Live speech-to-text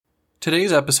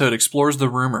Today's episode explores the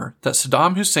rumor that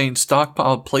Saddam Hussein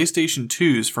stockpiled PlayStation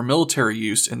 2s for military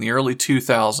use in the early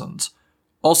 2000s.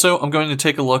 Also, I'm going to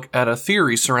take a look at a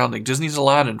theory surrounding Disney's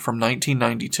Aladdin from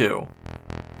 1992.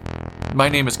 My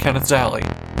name is Kenneth Zally,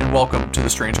 and welcome to The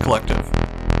Strange Collective.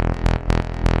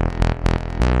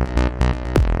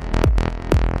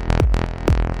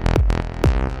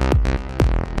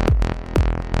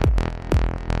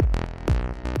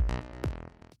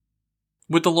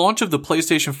 With the launch of the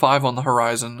PlayStation 5 on the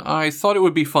horizon, I thought it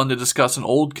would be fun to discuss an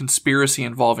old conspiracy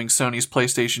involving Sony's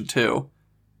PlayStation 2.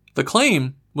 The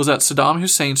claim was that Saddam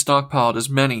Hussein stockpiled as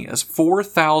many as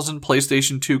 4,000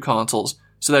 PlayStation 2 consoles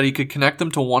so that he could connect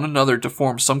them to one another to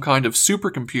form some kind of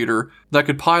supercomputer that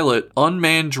could pilot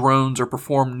unmanned drones or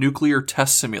perform nuclear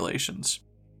test simulations.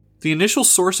 The initial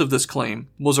source of this claim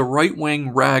was a right-wing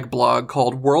rag blog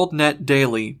called WorldNet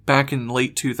Daily back in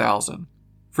late 2000.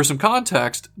 For some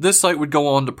context, this site would go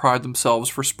on to pride themselves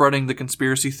for spreading the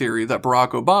conspiracy theory that Barack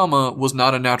Obama was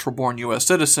not a natural-born U.S.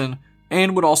 citizen,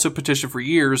 and would also petition for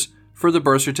years for the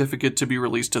birth certificate to be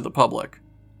released to the public.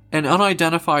 An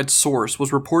unidentified source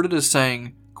was reported as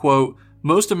saying, quote,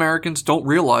 "Most Americans don't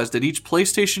realize that each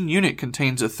PlayStation unit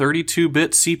contains a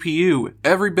 32-bit CPU,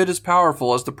 every bit as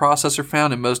powerful as the processor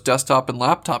found in most desktop and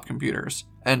laptop computers,"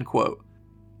 end quote.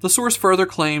 The source further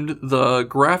claimed the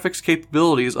graphics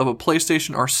capabilities of a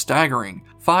PlayStation are staggering,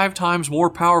 5 times more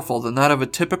powerful than that of a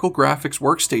typical graphics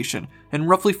workstation, and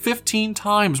roughly 15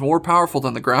 times more powerful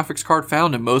than the graphics card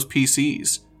found in most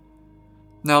PCs.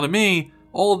 Now to me,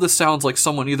 all of this sounds like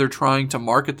someone either trying to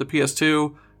market the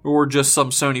PS2, or just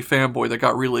some Sony fanboy that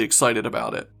got really excited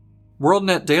about it.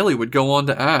 WorldNet Daily would go on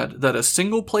to add that a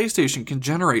single PlayStation can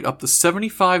generate up to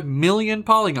 75 million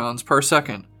polygons per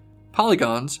second.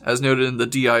 Polygons, as noted in the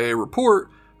DIA report,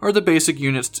 are the basic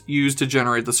units used to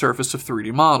generate the surface of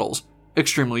 3D models,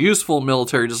 extremely useful in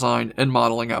military design and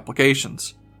modeling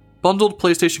applications. Bundled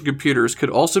PlayStation computers could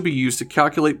also be used to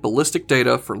calculate ballistic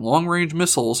data for long-range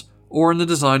missiles or in the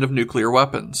design of nuclear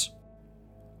weapons.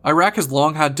 Iraq has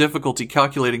long had difficulty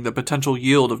calculating the potential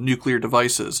yield of nuclear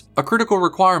devices, a critical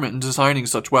requirement in designing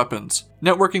such weapons.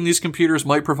 Networking these computers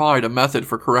might provide a method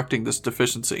for correcting this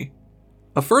deficiency.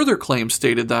 A further claim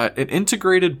stated that an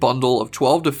integrated bundle of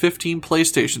 12 to 15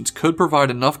 PlayStations could provide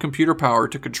enough computer power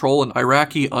to control an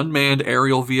Iraqi unmanned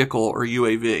aerial vehicle or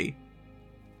UAV.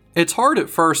 It's hard at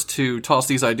first to toss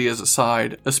these ideas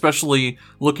aside, especially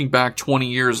looking back 20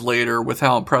 years later with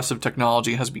how impressive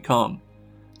technology has become.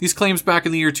 These claims back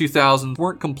in the year 2000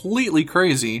 weren't completely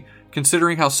crazy,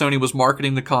 considering how Sony was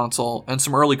marketing the console and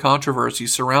some early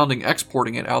controversies surrounding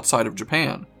exporting it outside of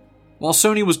Japan. While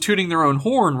Sony was tooting their own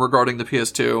horn regarding the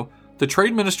PS2, the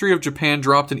Trade Ministry of Japan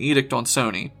dropped an edict on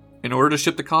Sony. In order to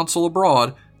ship the console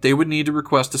abroad, they would need to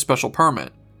request a special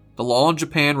permit. The law in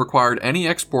Japan required any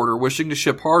exporter wishing to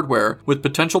ship hardware with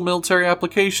potential military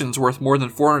applications worth more than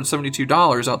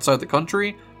 $472 outside the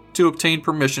country to obtain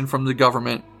permission from the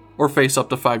government or face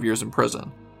up to 5 years in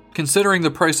prison. Considering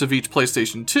the price of each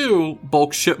PlayStation 2,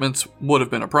 bulk shipments would have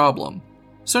been a problem.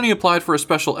 Sony applied for a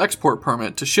special export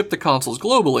permit to ship the consoles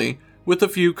globally, with a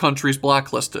few countries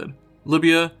blacklisted.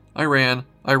 Libya, Iran,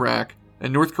 Iraq,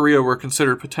 and North Korea were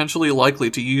considered potentially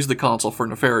likely to use the console for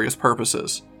nefarious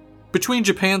purposes. Between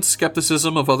Japan's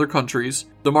skepticism of other countries,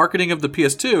 the marketing of the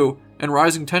PS2, and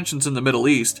rising tensions in the Middle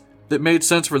East, it made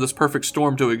sense for this perfect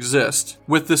storm to exist,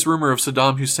 with this rumor of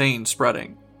Saddam Hussein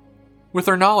spreading. With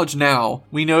our knowledge now,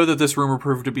 we know that this rumor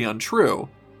proved to be untrue.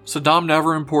 Saddam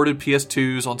never imported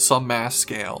PS2s on some mass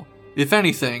scale. If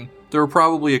anything, there were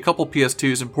probably a couple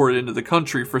PS2s imported into the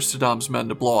country for Saddam's men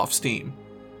to blow off steam.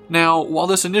 Now, while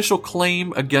this initial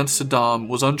claim against Saddam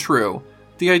was untrue,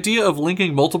 the idea of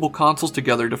linking multiple consoles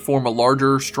together to form a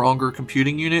larger, stronger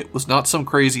computing unit was not some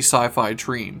crazy sci-fi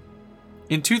dream.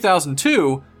 In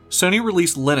 2002, Sony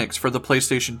released Linux for the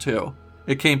PlayStation 2.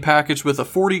 It came packaged with a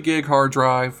 40 gig hard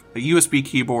drive, a USB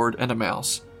keyboard, and a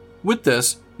mouse. With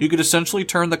this, you could essentially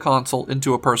turn the console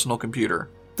into a personal computer.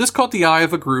 This caught the eye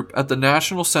of a group at the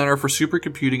National Center for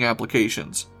Supercomputing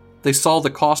Applications. They saw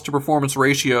the cost-to-performance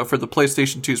ratio for the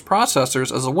PlayStation 2's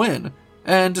processors as a win,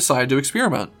 and decided to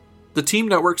experiment. The team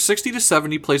networked 60 to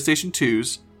 70 PlayStation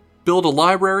 2s, built a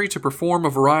library to perform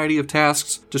a variety of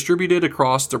tasks distributed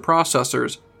across their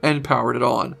processors, and powered it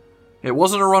on. It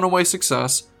wasn't a runaway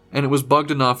success, and it was bugged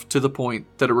enough to the point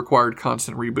that it required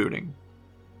constant rebooting.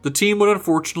 The team would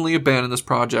unfortunately abandon this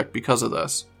project because of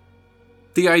this.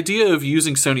 The idea of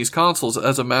using Sony's consoles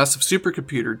as a massive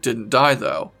supercomputer didn't die,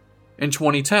 though. In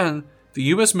 2010, the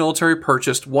US military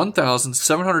purchased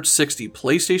 1,760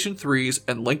 PlayStation 3s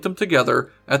and linked them together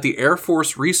at the Air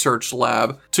Force Research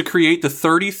Lab to create the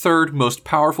 33rd most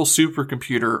powerful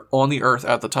supercomputer on the Earth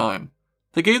at the time.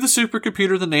 They gave the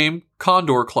supercomputer the name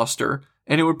Condor Cluster,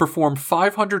 and it would perform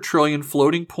 500 trillion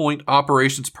floating point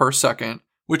operations per second,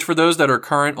 which for those that are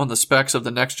current on the specs of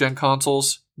the next-gen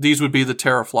consoles, these would be the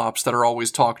teraflops that are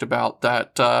always talked about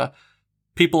that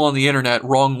people on the internet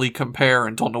wrongly compare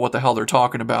and don't know what the hell they're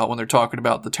talking about when they're talking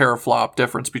about the teraflop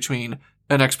difference between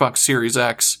an Xbox Series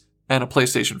X and a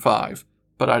PlayStation 5.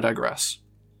 But I digress.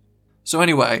 So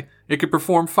anyway, it could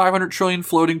perform 500 trillion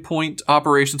floating point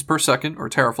operations per second, or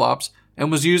teraflops,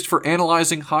 and was used for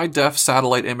analyzing high-def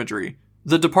satellite imagery.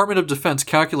 The Department of Defense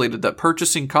calculated that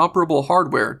purchasing comparable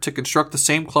hardware to construct the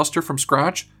same cluster from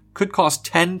scratch could cost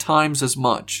 10 times as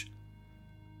much.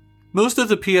 Most of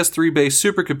the PS3-based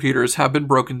supercomputers have been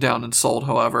broken down and sold,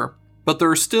 however, but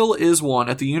there still is one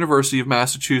at the University of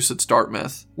Massachusetts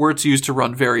Dartmouth, where it's used to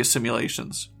run various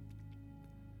simulations.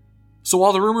 So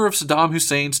while the rumor of Saddam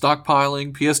Hussein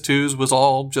stockpiling PS2s was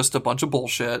all just a bunch of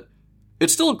bullshit,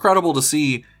 it's still incredible to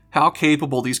see how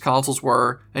capable these consoles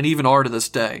were and even are to this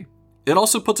day. It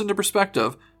also puts into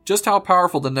perspective just how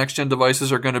powerful the next-gen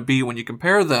devices are going to be when you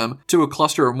compare them to a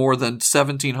cluster of more than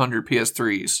 1,700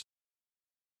 PS3s.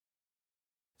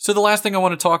 So the last thing I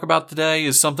want to talk about today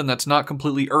is something that's not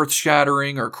completely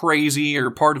earth-shattering or crazy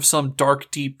or part of some dark,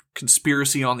 deep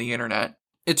conspiracy on the internet.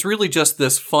 It's really just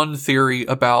this fun theory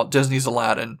about Disney's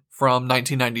Aladdin from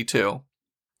 1992.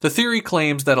 The theory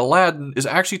claims that Aladdin is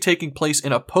actually taking place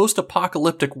in a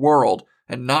post-apocalyptic world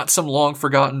and not some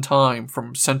long-forgotten time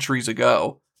from centuries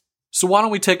ago. So why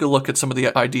don't we take a look at some of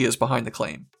the ideas behind the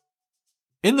claim?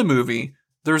 In the movie,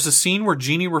 there's a scene where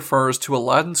Genie refers to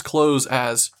Aladdin's clothes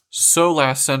as so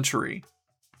last century.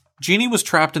 Genie was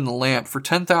trapped in the lamp for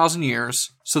 10,000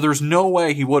 years, so there's no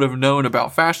way he would have known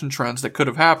about fashion trends that could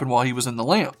have happened while he was in the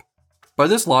lamp. By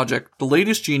this logic, the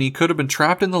latest Genie could have been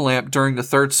trapped in the lamp during the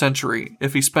 3rd century.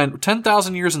 If he spent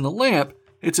 10,000 years in the lamp,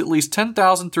 it's at least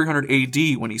 10,300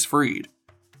 AD when he's freed.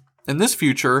 In this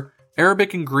future,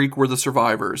 Arabic and Greek were the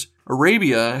survivors.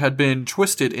 Arabia had been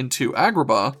twisted into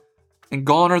Agrabah, and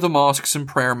gone are the mosques and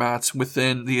prayer mats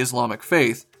within the Islamic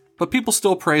faith, but people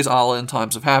still praise Allah in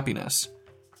times of happiness.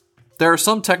 There are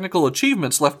some technical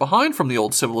achievements left behind from the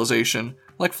old civilization,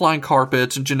 like flying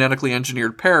carpets and genetically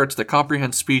engineered parrots that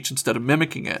comprehend speech instead of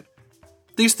mimicking it.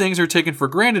 These things are taken for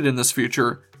granted in this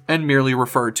future and merely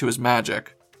referred to as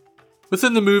magic.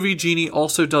 Within the movie, Genie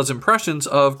also does impressions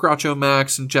of Groucho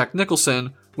Marx and Jack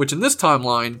Nicholson, which in this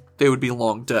timeline, they would be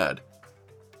long dead.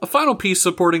 A final piece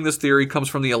supporting this theory comes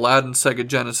from the Aladdin Sega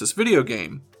Genesis video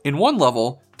game. In one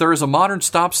level, there is a modern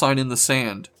stop sign in the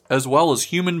sand, as well as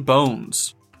human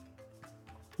bones.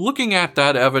 Looking at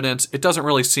that evidence, it doesn't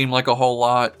really seem like a whole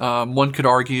lot. One could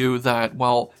argue that,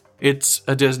 well, it's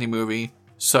a Disney movie,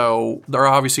 so they're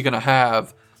obviously going to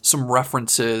have some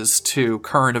references to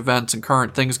current events and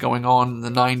current things going on in the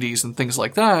 90s and things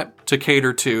like that to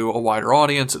cater to a wider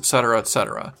audience, etc.,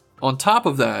 etc. On top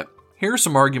of that, here are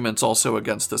some arguments also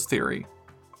against this theory.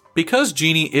 Because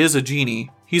Genie is a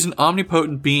genie, he's an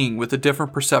omnipotent being with a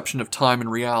different perception of time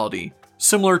and reality,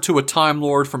 similar to a Time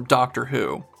Lord from Doctor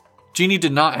Who. Genie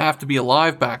did not have to be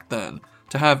alive back then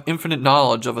to have infinite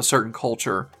knowledge of a certain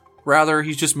culture. Rather,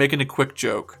 he's just making a quick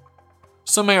joke.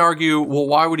 Some may argue, well,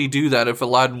 why would he do that if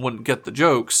Aladdin wouldn't get the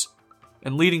jokes?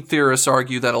 And leading theorists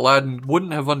argue that Aladdin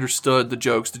wouldn't have understood the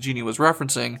jokes the genie was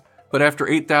referencing, but after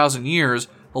 8,000 years,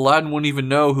 Aladdin wouldn't even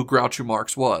know who Groucho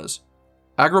Marx was.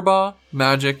 Agrabah,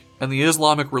 magic, and the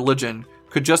Islamic religion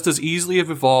could just as easily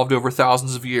have evolved over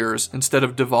thousands of years instead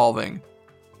of devolving.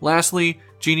 Lastly,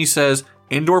 Genie says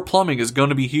indoor plumbing is going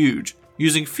to be huge,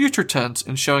 using future tense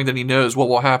and showing that he knows what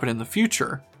will happen in the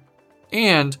future.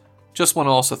 And, just want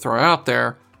to also throw out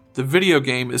there, the video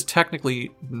game is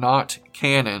technically not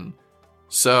canon,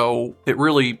 so it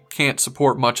really can't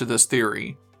support much of this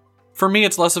theory. For me,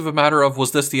 it's less of a matter of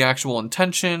was this the actual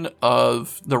intention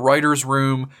of the writer's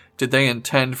room? Did they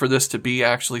intend for this to be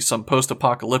actually some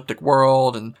post-apocalyptic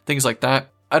world and things like that?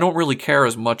 I don't really care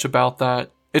as much about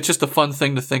that. It's just a fun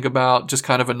thing to think about, just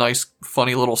kind of a nice,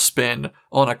 funny little spin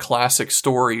on a classic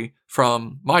story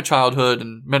from my childhood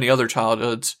and many other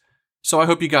childhoods. So I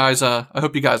hope you guys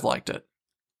liked it.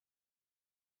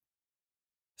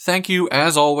 Thank you,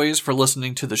 as always, for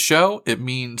listening to the show. It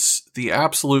means the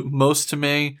absolute most to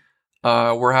me.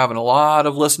 We're having a lot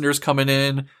of listeners coming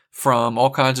in from all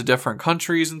kinds of different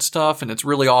countries and stuff, and it's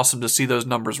really awesome to see those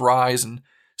numbers rise and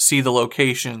see the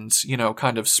locations,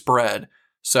 kind of spread.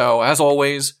 So, as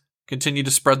always, continue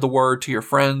to spread the word to your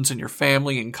friends and your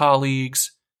family and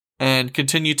colleagues, and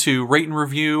continue to rate and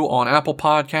review on Apple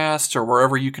Podcasts or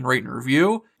wherever you can rate and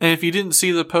review. And if you didn't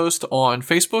see the post on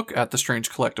Facebook at The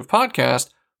Strange Collective Podcast,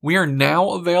 we are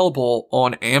now available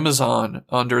on Amazon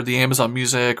under the Amazon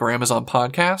Music or Amazon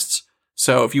Podcasts.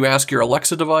 So if you ask your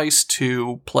Alexa device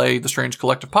to play the Strange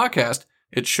Collective podcast,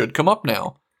 it should come up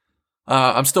now.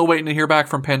 I'm still waiting to hear back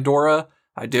from Pandora.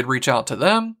 I did reach out to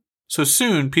them. So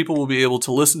soon, people will be able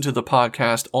to listen to the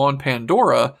podcast on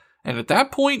Pandora, and at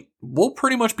that point, we'll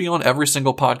pretty much be on every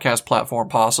single podcast platform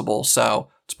possible, so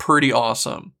it's pretty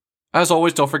awesome. As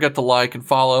always, don't forget to like and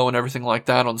follow and everything like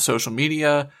that on the social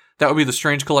media. That would be the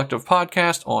Strange Collective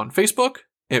Podcast on Facebook.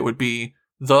 It would be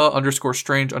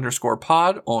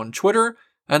 _strange_pod on Twitter.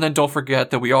 And then don't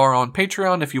forget that we are on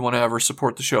Patreon if you want to ever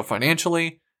support the show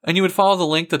financially. And you would follow the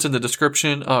link that's in the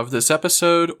description of this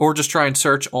episode, or just try and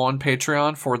search on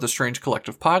Patreon for the Strange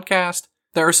Collective Podcast.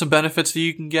 There are some benefits that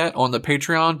you can get on the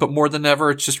Patreon, but more than ever,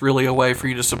 it's just really a way for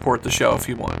you to support the show if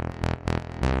you want.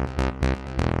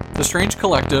 The Strange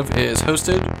Collective is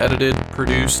hosted, edited,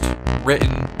 produced,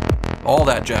 written, all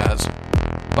that jazz,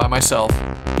 by myself,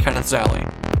 Kenneth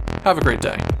Zally. Have a great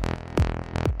day.